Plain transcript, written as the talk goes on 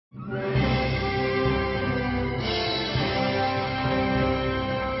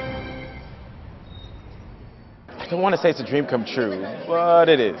don't want to say it's a dream come true, but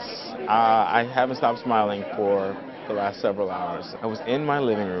it is. I haven't stopped smiling for the last several hours. I was in my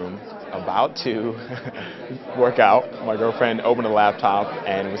living room about to work out. My girlfriend opened a laptop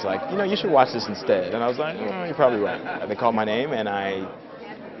and was like, you should watch this instead. And I was like, you're probably right. They called my name and I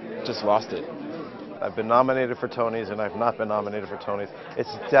just lost it. I've been nominated for Tonys and I've not been nominated for Tonys.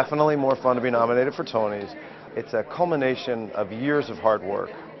 It's definitely more fun to be nominated for Tonys. It's a culmination of years of hard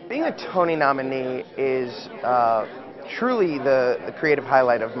work. Being a Tony nominee is truly the creative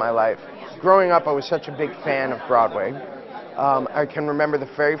highlight of my life. Growing up, I was such a big fan of Broadway. I can remember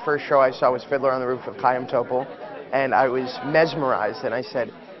the very first show I saw was Fiddler on the Roof with Chaim Topol, and I was mesmerized, and I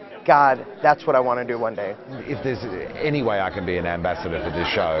said, God, that's what I want to do one day. If there's any way I can be an ambassador for this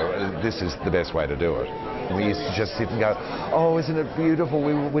show, this is the best way to do it. We used to just sit and go, oh, isn't it beautiful?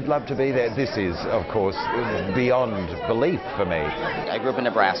 We'd love to be there. This is, of course, beyond belief for me. I grew up in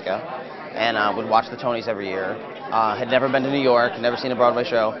Nebraska and would watch the Tonys every year. Had never been to New York, never seen a Broadway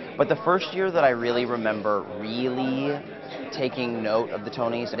show. But the first year that I really remember taking note of the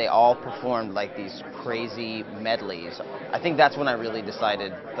Tonys, they all performed like these crazy medleys. I think that's when I really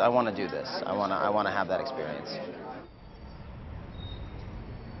decided I want to do this. I want to have that experience.